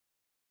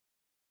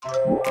We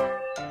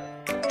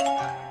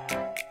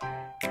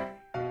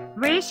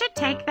should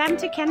take them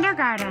to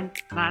kindergarten.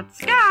 Let's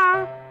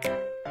go!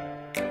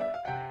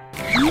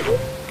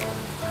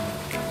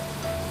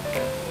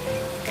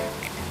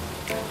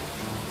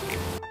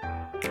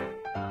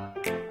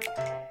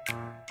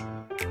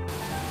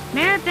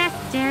 Move the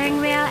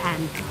steering wheel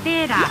and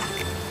speed up.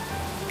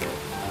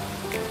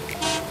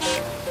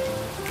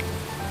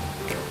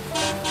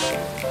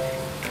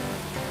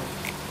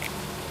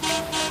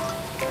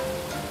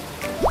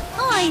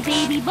 Hi,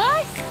 baby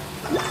bus.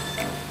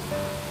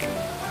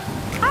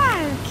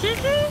 Hi,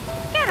 Kiki.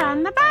 Get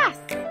on the bus.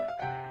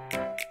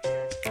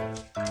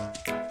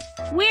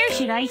 Where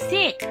should I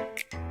sit?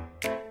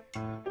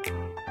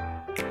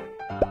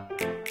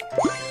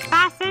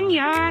 Fasten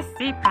your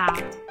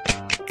seatbelt.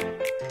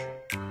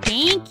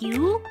 Thank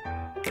you.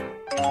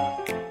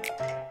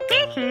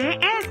 Kiki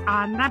is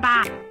on the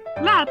bus.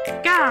 Let's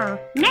go.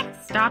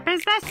 Next stop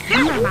is the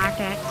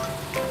supermarket.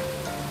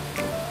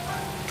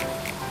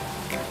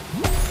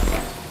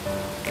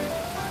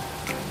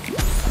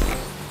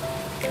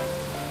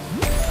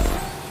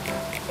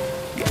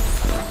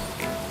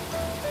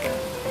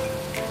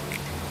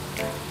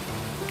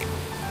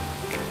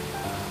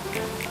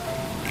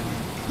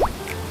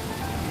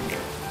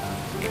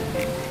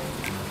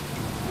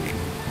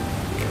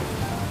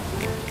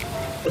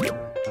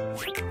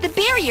 The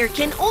barrier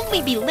can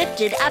only be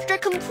lifted after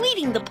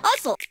completing the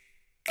puzzle.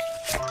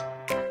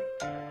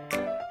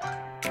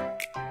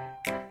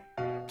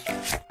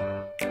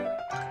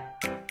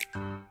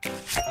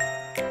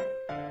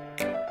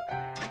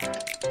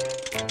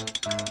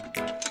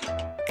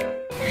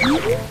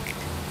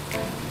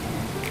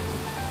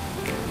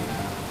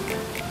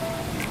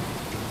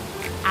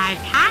 I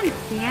can't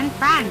see in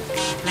front.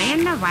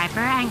 Clean the wiper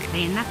and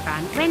clean the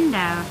front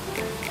window.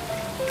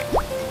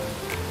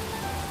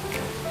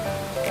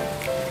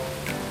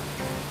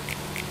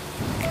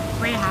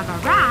 We have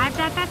arrived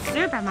at the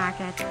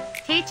supermarket.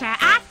 Teacher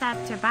asked us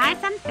to buy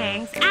some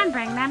things and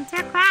bring them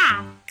to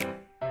class.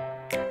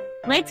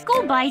 Let's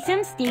go buy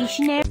some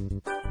stationery.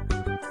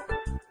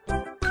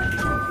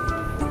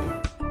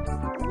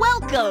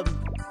 Welcome!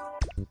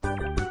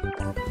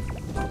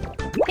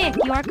 Pick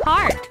your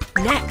cart.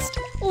 Next,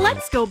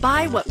 let's go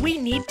buy what we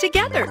need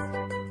together.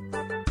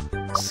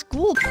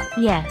 School.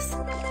 Yes,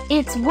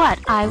 it's what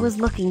I was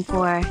looking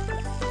for.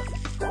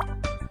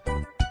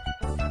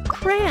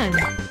 Crayon.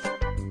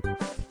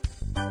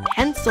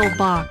 Pencil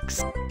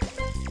box.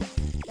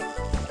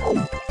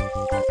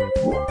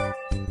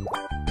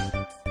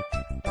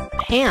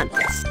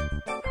 Pants.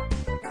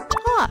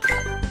 Top.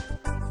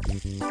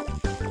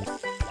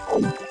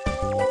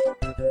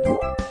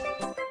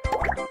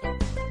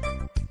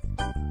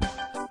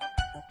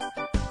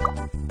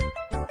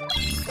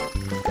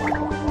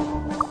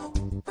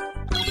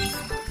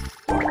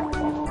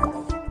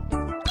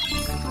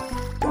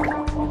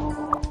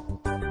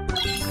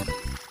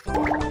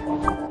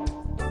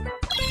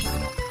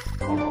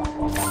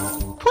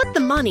 Put the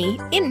money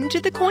into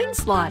the coin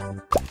slot.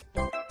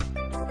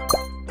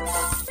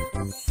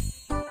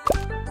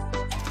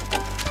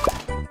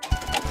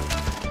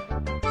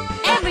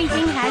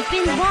 Everything has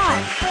been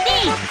bought.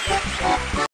 Thanks.